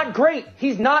 He's not great.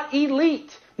 He's not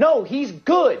elite. No, he's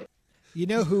good. You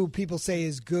know who people say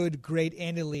is good, great,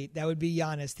 and elite? That would be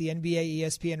Giannis, the NBA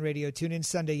ESPN radio tune-in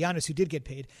Sunday. Giannis, who did get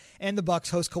paid, and the Bucks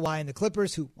host Kawhi and the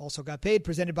Clippers, who also got paid.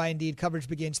 Presented by Indeed. Coverage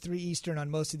begins 3 Eastern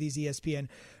on most of these ESPN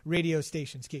radio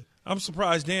stations. Key. I'm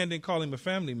surprised Dan didn't call him a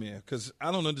family man because I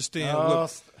don't understand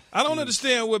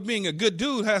what being a good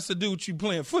dude has to do with you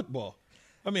playing football.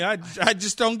 I mean, I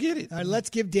just don't get it. All right, let's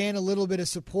give Dan a little bit of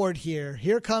support here.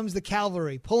 Here comes the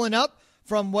cavalry pulling up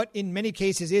from what in many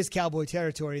cases is Cowboy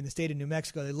territory in the state of New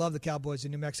Mexico. They love the Cowboys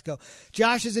in New Mexico.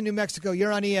 Josh is in New Mexico.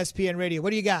 You're on ESPN Radio.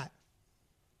 What do you got?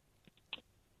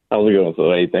 How's it going?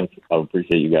 So, hey, thanks. I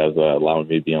appreciate you guys allowing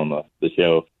me to be on the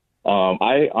show.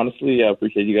 I honestly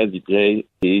appreciate you guys, Jay,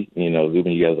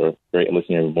 Zubin, you guys are great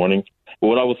listening every morning. But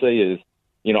what I will say is,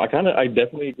 I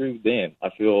definitely agree with Dan. I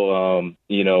feel,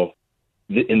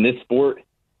 in this sport,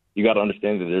 you got to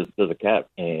understand that there's a cap.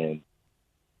 And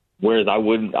whereas I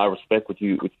respect what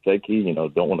you said, Key,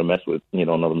 don't want to mess with,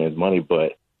 another man's money.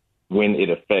 But when it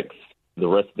affects the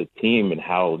rest of the team and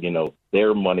how,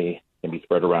 their money can be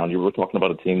spread around, you were talking about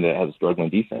a team that has a struggling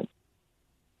defense.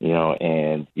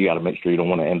 And you got to make sure you don't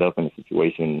want to end up in a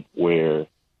situation where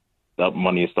that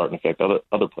money is starting to affect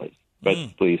other players,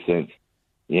 especially since,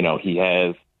 he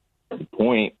has the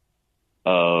point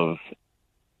of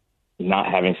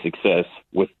not having success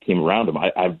with the team around him.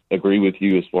 I agree with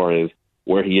you as far as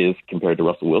where he is compared to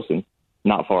Russell Wilson.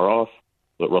 Not far off,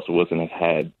 but Russell Wilson has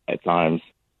had, at times,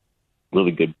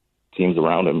 really good teams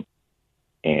around him,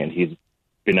 and he's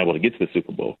been able to get to the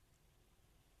Super Bowl.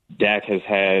 Dak has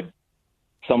had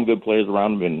some good players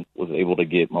around him and was able to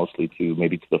get mostly to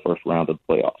the first round of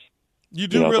the playoffs. You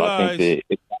do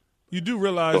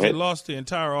realize they lost the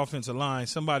entire offensive line.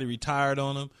 Somebody retired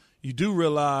on them. You do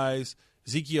realize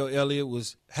Ezekiel Elliott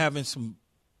was having some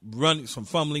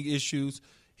fumbling issues.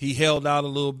 He held out a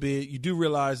little bit. You do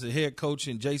realize the head coach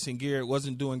and Jason Garrett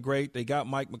wasn't doing great. They got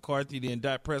Mike McCarthy, then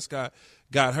Dak Prescott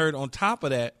got hurt. On top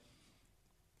of that,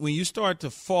 when you start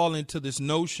to fall into this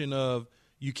notion of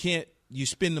you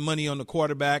spend the money on the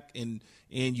quarterback and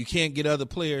you can't get other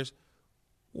players.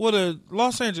 Well, the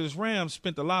Los Angeles Rams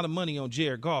spent a lot of money on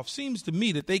Jared Goff. Seems to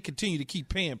me that they continue to keep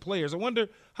paying players. I wonder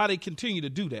how they continue to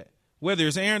do that. Whether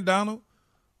it's Aaron Donald,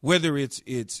 whether it's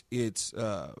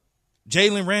Jalen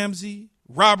Ramsey,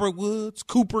 Robert Woods,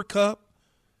 Cooper Kupp,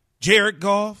 Jared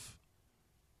Goff,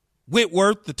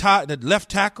 Whitworth, the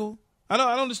left tackle. I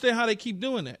don't understand how they keep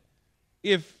doing that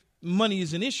if money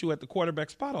is an issue at the quarterback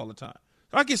spot all the time.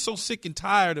 I get so sick and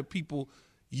tired of people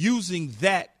using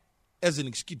that as an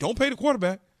excuse. Don't pay the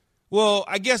quarterback. Well,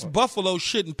 I guess Buffalo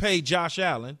shouldn't pay Josh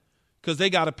Allen because they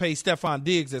got to pay Stephon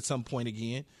Diggs at some point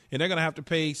again, and they're going to have to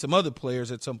pay some other players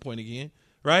at some point again,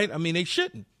 right? I mean, they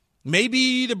shouldn't.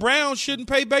 Maybe the Browns shouldn't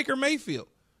pay Baker Mayfield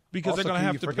because they're going to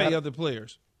have to pay other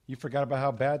players. You forgot about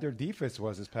how bad their defense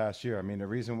was this past year. I mean, the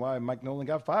reason why Mike Nolan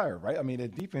got fired, right? I mean, the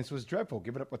defense was dreadful,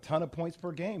 giving up a ton of points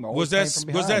per game. Was that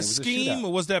scheme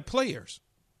or was that players?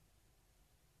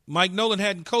 Mike Nolan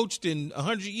hadn't coached in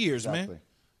 100 years, man.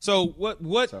 So what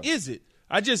is it?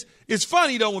 It's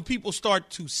funny, though, when people start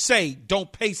to say don't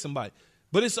pay somebody.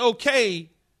 But it's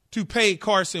okay to pay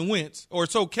Carson Wentz or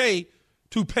it's okay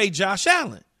to pay Josh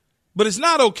Allen. But it's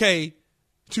not okay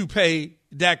to pay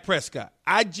Dak Prescott.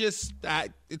 It's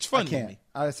funny to me.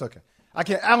 It's okay. I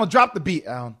can't. Alan, drop the beat,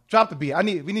 Alan. Drop the beat.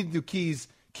 We need to do keys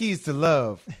to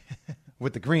love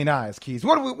with the green eyes, Keys.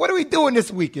 What are we doing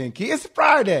this weekend, Keys? It's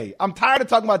Friday. I'm tired of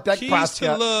talking about Dak Prescott. Keys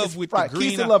to love with the green eyes.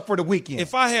 Keys to love for the weekend.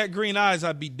 If I had green eyes,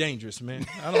 I'd be dangerous, man.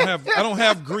 I don't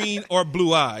have green or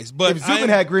blue eyes. But if Zubin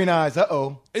had green eyes,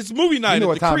 it's movie night at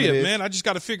the crib, man. I just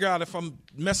got to figure out if I'm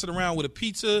messing around with a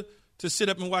pizza to sit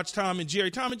up and watch Tom and Jerry.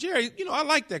 Tom and Jerry, I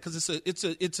like that because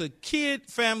it's a kid,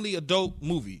 family, adult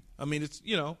movie. I mean, it's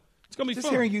gonna be just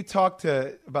fun. Hearing you talk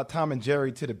about Tom and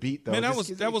Jerry to the beat, though. Man,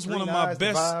 that was one of my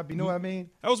best. Vibe, you know what I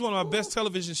mean? That was one of my best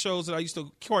television shows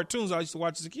cartoons I used to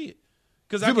watch as a kid.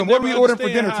 Because Zubin, what are we ordering for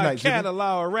dinner tonight? A cat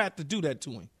allow a rat to do that to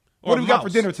him. What do we got for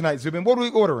dinner tonight, Zubin? What are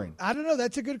we ordering? I don't know.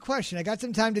 That's a good question. I got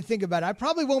some time to think about it. I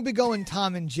probably won't be going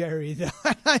Tom and Jerry, though.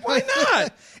 Why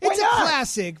not? It's a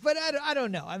classic, but I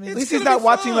don't know. I mean, at least he's not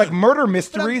watching like murder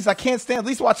mysteries. I can't stand. At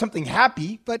least watch something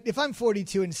happy. But if I'm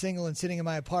 42 and single and sitting in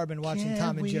my apartment watching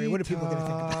Tom and Jerry, what are people going to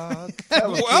think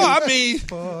about? Well, I mean,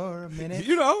 for a minute.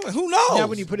 Who knows? Now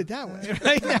when you put it that way,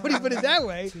 right? Now when you put it that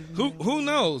way, who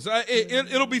knows?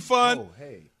 It'll be fun.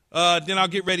 Then I'll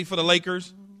get ready for the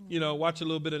Lakers. Watch a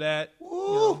little bit of that.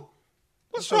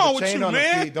 What's wrong with you,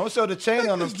 man? Don't show the chain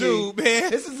on this dude,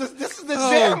 man. This is the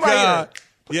jam right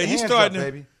here. He's starting to.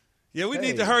 Baby. Yeah, we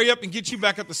need to hurry up and get you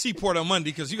back at the seaport on Monday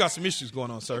because you got some issues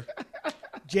going on, sir.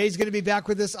 Jay's going to be back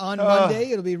with us on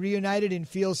Monday. It'll be Reunited and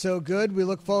Feel So Good. We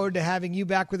look forward to having you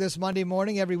back with us Monday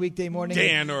morning, every weekday morning.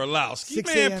 Dan Orlowski,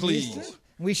 man, please. Eastern.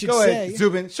 We should Go say. Ahead,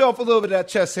 Zubin. Show off a little bit of that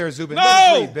chest hair, Zubin.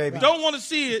 No, breathe, baby. Don't want to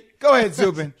see it. Go ahead,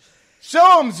 Zubin.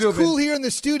 Show him, Zubin. It's cool here in the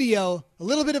studio. A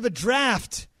little bit of a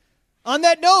draft. On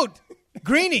that note,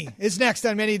 Greeny is next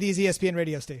on many of these ESPN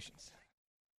radio stations.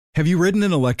 Have you ridden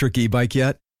an electric e-bike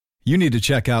yet? You need to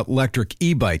check out Electric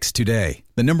E-Bikes today,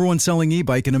 the #1 selling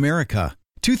e-bike in America.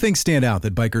 Two things stand out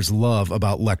that bikers love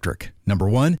about Electric. Number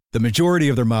one, the majority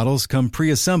of their models come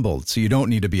pre-assembled, so you don't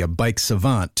need to be a bike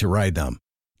savant to ride them.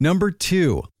 Number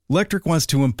two, Lectric wants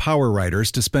to empower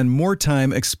riders to spend more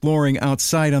time exploring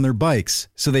outside on their bikes,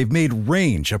 so they've made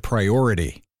range a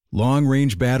priority.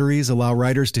 Long-range batteries allow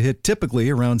riders to hit typically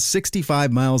around 65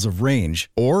 miles of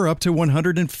range or up to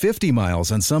 150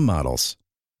 miles on some models.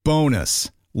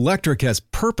 Bonus! Lectric has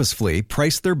purposefully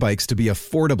priced their bikes to be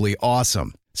affordably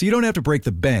awesome, so you don't have to break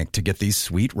the bank to get these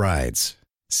sweet rides.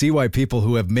 See why people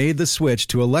who have made the switch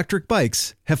to electric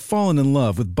bikes have fallen in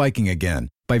love with biking again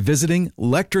by visiting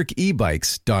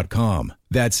lectricebikes.com.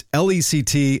 That's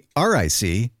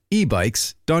LECTRIC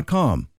ebikes.com.